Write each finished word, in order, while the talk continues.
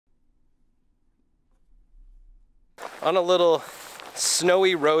on a little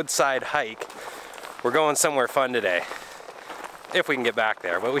snowy roadside hike. We're going somewhere fun today, if we can get back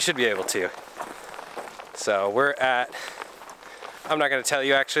there, but we should be able to. So we're at, I'm not going to tell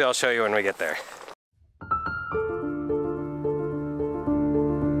you actually, I'll show you when we get there.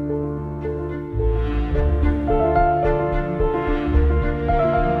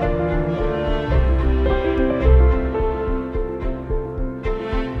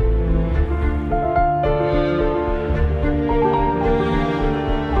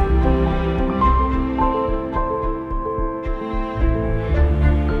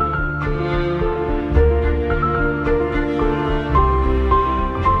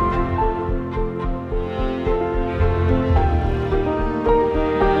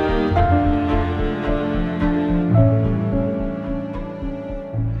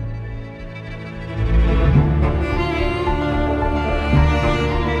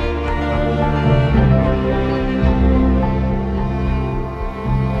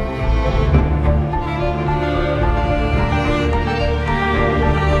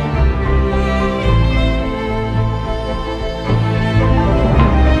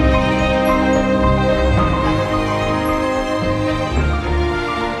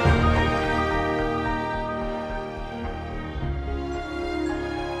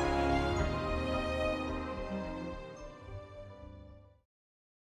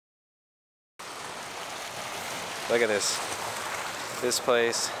 Look at this. This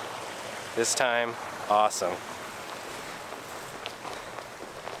place, this time, awesome.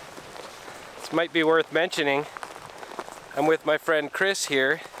 This might be worth mentioning. I'm with my friend Chris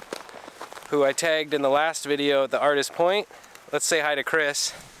here, who I tagged in the last video at the Artist Point. Let's say hi to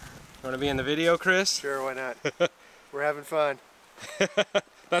Chris. You want to be in the video, Chris? Sure, why not? We're having fun.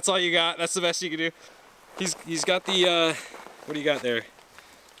 That's all you got? That's the best you can do? He's got the, what do you got there?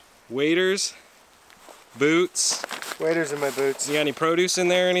 Waders? Boots. Waders in my boots. You got any produce in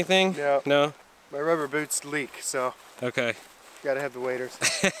there or anything? No. No? My rubber boots leak, so. Okay. Gotta have the waders.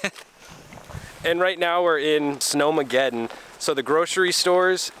 And right now we're in Snowmageddon. So the grocery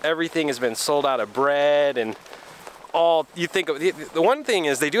stores, everything has been sold out of bread and all you think of. The one thing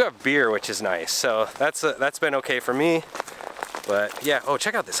is they do have beer, which is nice. So that's been okay for me. But yeah, oh,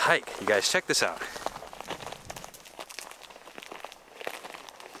 check out this hike. You guys, check this out.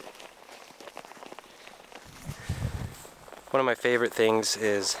 One of my favorite things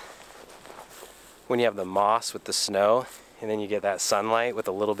is when you have the moss with the snow and then you get that sunlight with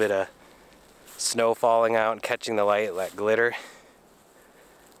a little bit of snow falling out and catching the light, that glitter.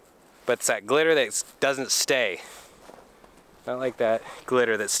 But it's that glitter that doesn't stay. Not like that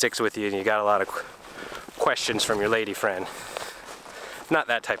glitter that sticks with you and you got a lot of questions from your lady friend. Not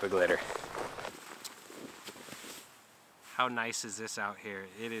that type of glitter. How nice is this out here?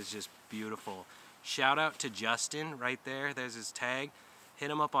 It is just beautiful. Shout out to Justin right there. There's his tag. Hit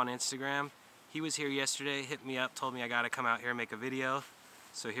him up on Instagram. He was here yesterday, hit me up, told me I gotta come out here and make a video.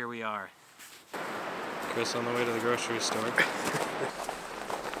 So here we are. Chris on the way to the grocery store.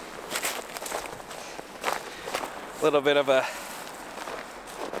 A little bit of a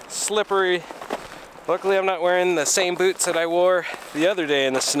slippery. Luckily I'm not wearing the same boots that I wore the other day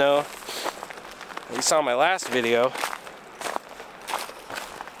in the snow. You saw my last video.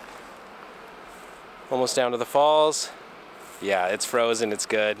 Almost down to the falls. Yeah, it's frozen, it's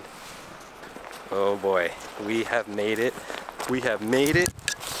good. Oh boy, we have made it. We have made it.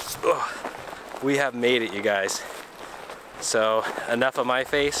 Ugh. We have made it, you guys. So, enough of my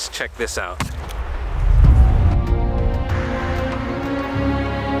face, check this out.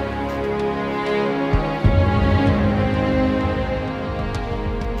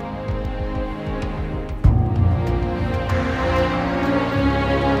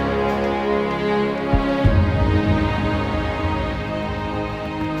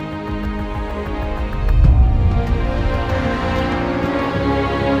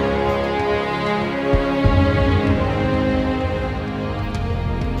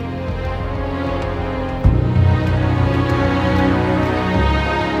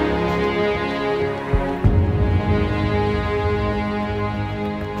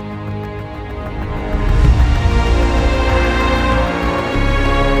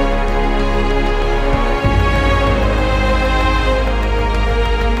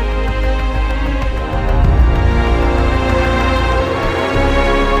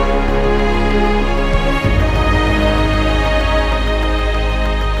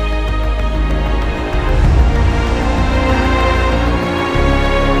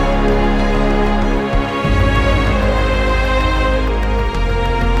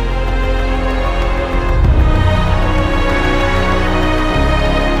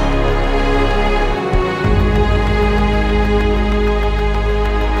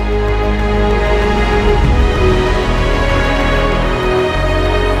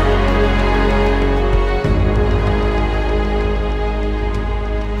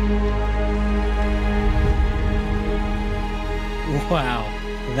 Wow,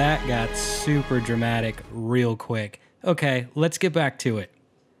 that got super dramatic real quick. Okay, let's get back to it.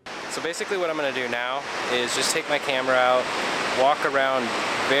 So basically what I'm gonna do now is just take my camera out, walk around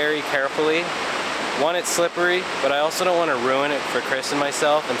very carefully. One, it's slippery, but I also don't want to ruin it for Chris and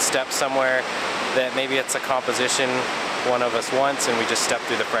myself and step somewhere that maybe it's a composition one of us wants and we just step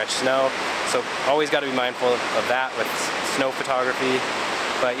through the fresh snow. So always got to be mindful of that with snow photography.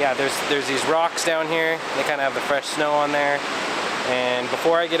 But yeah, there's these rocks down here. They kind of have the fresh snow on there. And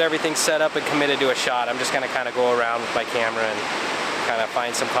before I get everything set up and committed to a shot, I'm just gonna kind of go around with my camera and kind of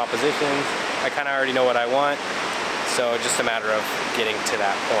find some compositions. I kind of already know what I want, so just a matter of getting to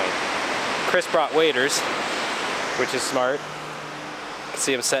that point. Chris brought waders, which is smart. You can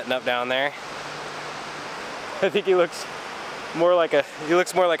see him setting up down there. I think he looks more like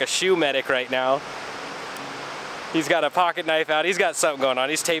a shoe medic right now. He's got a pocket knife out. He's got something going on.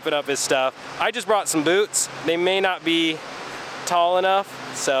 He's taping up his stuff. I just brought some boots. They may not be tall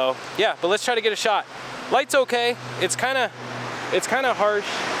enough, so yeah, but let's try to get a shot. Light's okay. It's kind of harsh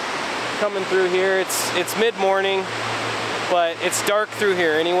coming through here. It's mid-morning, but it's dark through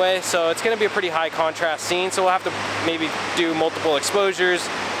here anyway, so it's gonna be a pretty high contrast scene, so we'll have to maybe do multiple exposures,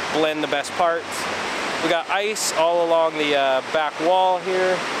 blend the best parts. We got ice all along the back wall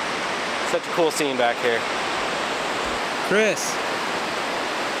here. Such a cool scene back here. Chris,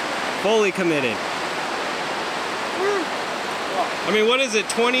 fully committed. I mean, what is it,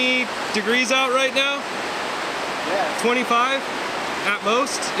 20 degrees out right now? Yeah. 25 at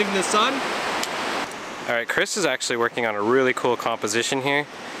most in the sun? All right, Chris is actually working on a really cool composition here.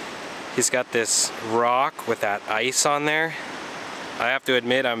 He's got this rock with that ice on there. I have to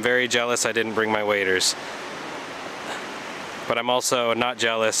admit, I'm very jealous I didn't bring my waders. But I'm also not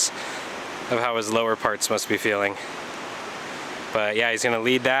jealous of how his lower parts must be feeling. But yeah, he's gonna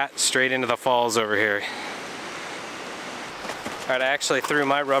lead that straight into the falls over here. All right, I actually threw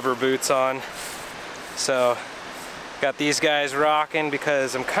my rubber boots on. So, got these guys rocking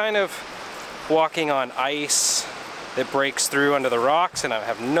because I'm kind of walking on ice that breaks through under the rocks and I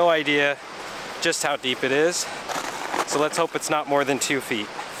have no idea just how deep it is. So let's hope it's not more than 2 feet.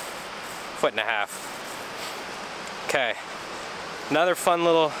 1.5 feet. Okay, another fun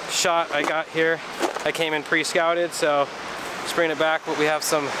little shot I got here. I came in pre-scouted, so let's bring it back, but we have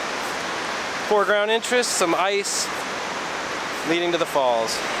some foreground interest, some ice leading to the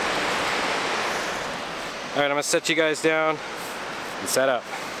falls. All right, I'm gonna set you guys down and set up.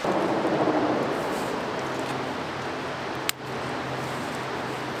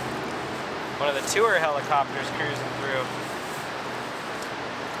 One of the tour helicopters cruising through.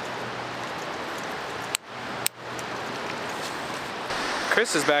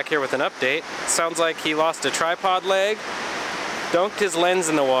 Chris is back here with an update. Sounds like he lost a tripod leg, dunked his lens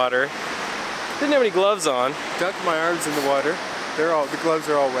in the water, didn't have any gloves on. Dunked my arms in the water. The gloves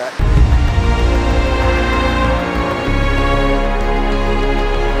are all wet.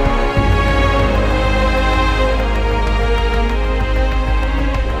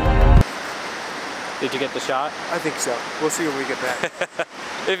 Did you get the shot? I think so. We'll see when we get back.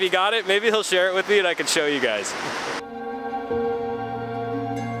 If he got it, maybe he'll share it with me and I can show you guys.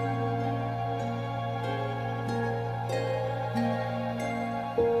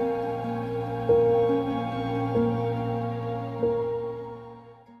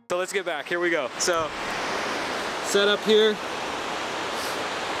 So let's get back, here we go. So, set up here.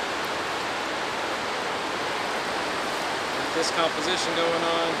 Get this composition going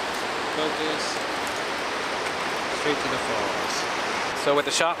on, focus, straight to the falls. So with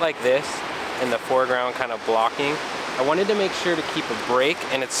a shot like this, and the foreground kind of blocking, I wanted to make sure to keep a break,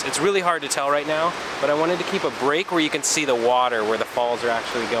 and it's really hard to tell right now, but I wanted to keep a break where you can see the water where the falls are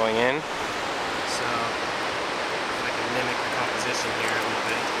actually going in. So, I can mimic the composition here a little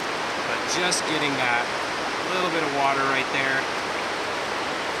bit. But just getting that little bit of water right there.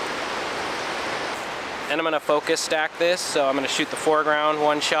 And I'm gonna focus stack this, so I'm gonna shoot the foreground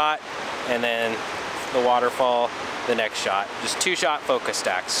one shot, and then the waterfall the next shot. Just 2-shot focus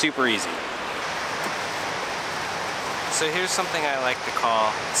stack, super easy. So here's something I like to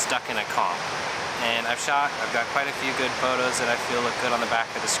call stuck in a comp. And I've got quite a few good photos that I feel look good on the back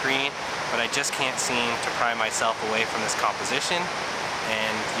of the screen, but I just can't seem to pry myself away from this composition.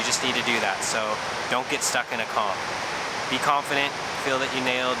 And you just need to do that, so don't get stuck in a comp. Be confident, feel that you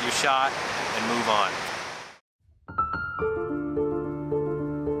nailed your shot, and move on.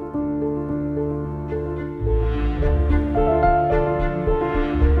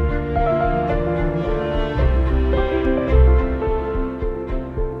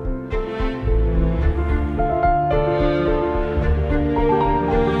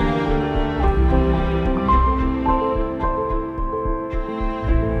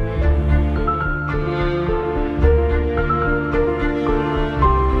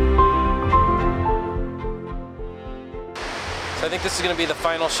 is going to be the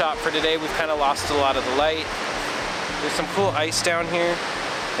final shot for today. We've kind of lost a lot of the light. There's some cool ice down here.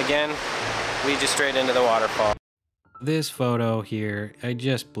 Again, leads you straight into the waterfall. This photo here, I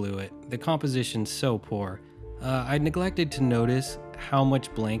just blew it. The composition's so poor. I neglected to notice how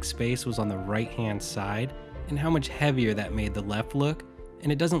much blank space was on the right-hand side and how much heavier that made the left look,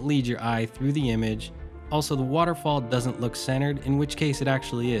 and it doesn't lead your eye through the image. Also, the waterfall doesn't look centered, in which case it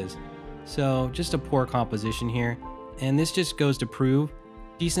actually is. So, just a poor composition here, and this just goes to prove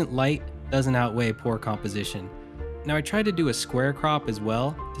decent light doesn't outweigh poor composition. Now, I tried to do a square crop as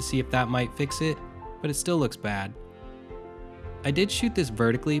well to see if that might fix it, but it still looks bad. I did shoot this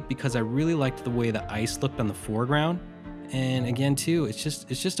vertically because I really liked the way the ice looked on the foreground, and again too, it's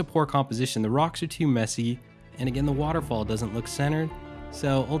just a poor composition. The rocks are too messy, and again the waterfall doesn't look centered,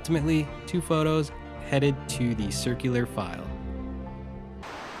 so ultimately 2 photos headed to the circular file.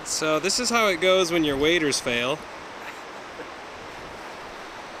 So this is how it goes when your waders fail.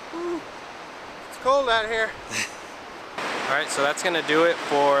 It's cold out here. Alright, so that's going to do it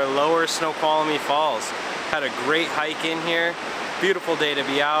for Lower Snoqualmie Falls. Had a great hike in here. Beautiful day to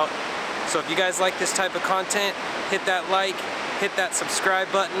be out. So if you guys like this type of content, hit that like, hit that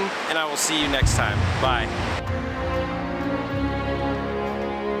subscribe button, and I will see you next time. Bye.